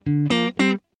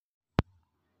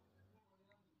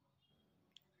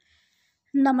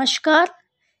नमस्कार।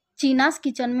 चीनास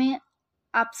किचन में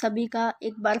आप सभी का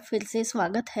एक बार फिर से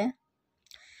स्वागत है।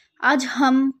 आज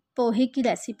हम पोहे की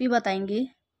रेसिपी बताएंगे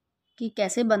कि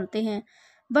कैसे बनते हैं,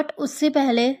 बट उससे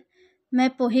पहले मैं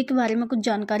पोहे के बारे में कुछ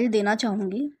जानकारी देना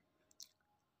चाहूँगी।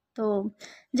 तो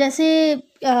जैसे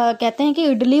कहते हैं कि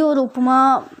इडली और उपमा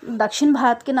दक्षिण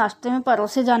भारत के नाश्ते में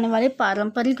परोसे जाने वाले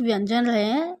पारंपरिक व्यंजन रहे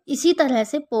हैं, इसी तरह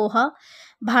से पोहा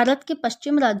भारत के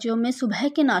पश्चिम राज्यों में सुबह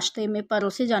के नाश्ते में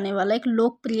परोसे जाने वाला एक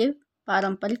लोकप्रिय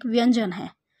पारंपरिक व्यंजन है।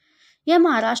 यह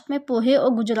महाराष्ट्र में पोहे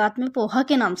और गुजरात में पोहा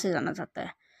के नाम से जाना जाता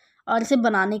है और इसे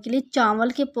बनाने के लिए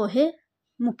चावल के पोहे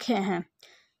मुख्य हैं,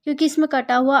 क्योंकि इसमें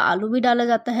कटा हुआ आलू भी डाला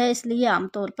जाता है, इसलिए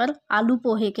आमतौर पर आलू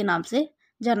पोहे के नाम से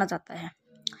जाना जाता है।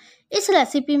 इस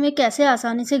रेसिपी में कैसे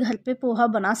आसानी से घर पे पोहा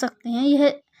बना सकते हैं,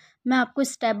 यह मैं आपको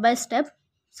स्टेप बाय स्टेप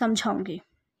समझाऊंगी।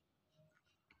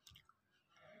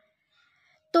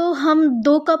 तो हम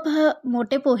 2 कप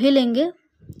मोटे पोहे लेंगे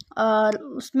और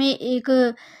उसमें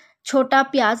एक छोटा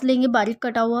प्याज लेंगे बारीक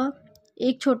कटा हुआ,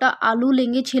 एक छोटा आलू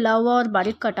लेंगे छिला हुआ और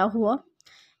बारीक कटा हुआ,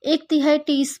 1/3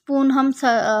 टीस्पून हम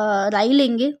राई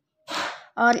लेंगे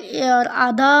और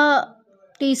आधा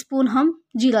टीस्पून हम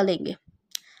जीरा लेंगे,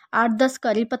 8-10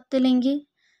 करी पत्ते लेंगे,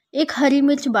 एक हरी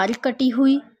मिर्च बारीक कटी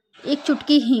हुई, एक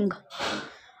चुटकी हींग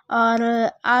और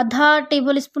आधा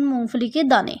टेबल स्पून मूंगफली के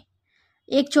दाने,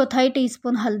 1/4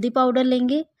 टीस्पून हल्दी पाउडर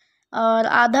लेंगे और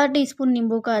आधा टीस्पून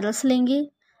नींबू का रस लेंगे,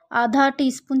 आधा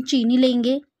टीस्पून चीनी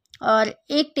लेंगे और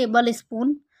 1 टेबल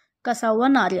स्पून कसा हुआ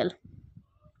नारियल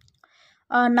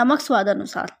और नमक स्वाद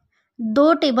अनुसार,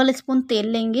 2 टेबल स्पून तेल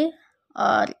लेंगे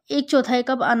और 1/4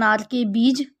 कप अनार के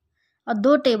बीज और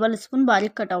 2 टेबल स्पून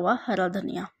बारीक कटा हुआ हरा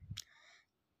धनिया।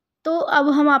 तो अब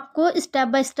हम आपको स्टेप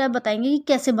बाय स्टेप बताएंगे कि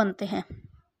कैसे बनते हैं।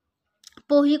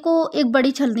 पोहे को एक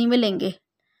बड़ी छलनी में लेंगे,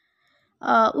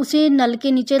 उसे नल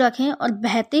के नीचे रखें और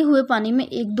बहते हुए पानी में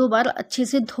 1-2 बार अच्छे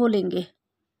से धो लेंगे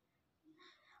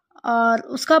और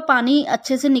उसका पानी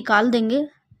अच्छे से निकाल देंगे।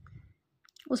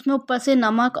 उसमें ऊपर से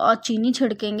नमक और चीनी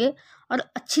छिड़केंगे और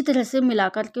अच्छी तरह से मिला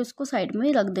करके उसको साइड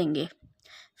में रख देंगे।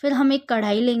 फिर हम एक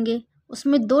कढ़ाई लेंगे,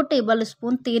 उसमें 2 टेबल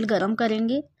स्पून तेल गरम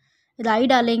करेंगे, राई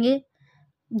डालेंगे,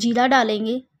 जीरा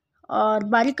डालेंगे और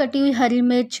बारीक कटी हुई हरी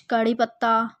मिर्च, कड़ी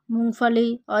पत्ता,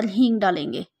 मूंगफली और हींग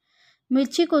डालेंगे।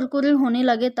 मिर्ची कुरकुरी होने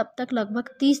लगे तब तक लगभग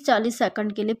 30-40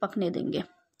 सेकंड के लिए पकने देंगे।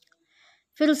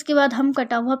 फिर उसके बाद हम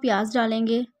कटा हुआ प्याज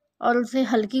डालेंगे और उसे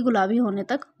हल्की गुलाबी होने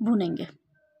तक भूनेंगे।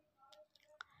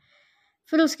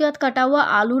 फिर उसके बाद कटा हुआ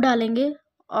आलू डालेंगे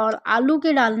और आलू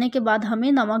के डालने के बाद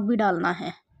हमें नमक भी डालना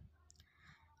है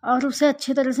और उसे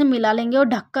अच्छी तरह से मिला लेंगे और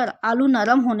ढककर आलू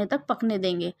नरम होने तक पकने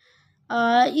देंगे।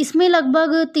 इसमें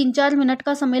लगभग 3-4 मिनट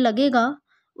का समय लगेगा।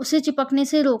 उसे चिपकने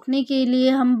से रोकने के लिए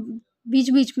हम बीच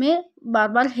बीच में बार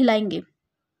बार हिलाएंगे।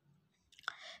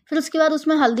 फिर उसके बाद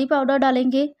उसमें हल्दी पाउडर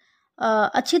डालेंगे,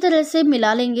 अच्छी तरह से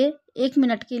मिला लेंगे, 1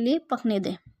 मिनट के लिए पकने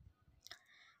दें।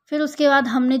 फिर उसके बाद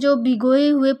हमने जो भिगोए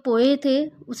हुए पोहे थे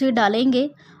उसे डालेंगे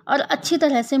और अच्छी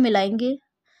तरह से मिलाएंगे,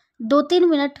 2-3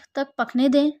 मिनट तक पकने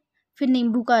दें। फिर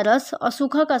नींबू का रस और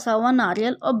सूखा कसा हुआ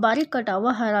नारियल और बारीक कटा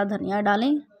हुआ हरा धनिया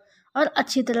डालें और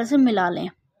अच्छी तरह से मिला लें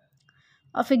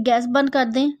और फिर गैस बंद कर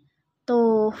दें।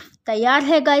 तो तैयार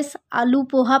है गाइस आलू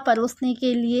पोहा परोसने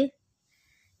के लिए।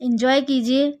 एंजॉय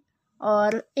कीजिए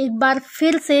और एक बार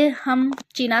फिर से हम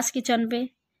चीनास किचन पे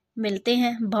मिलते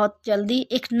हैं बहुत जल्दी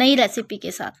एक नई रेसिपी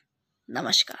के साथ।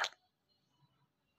 नमस्कार।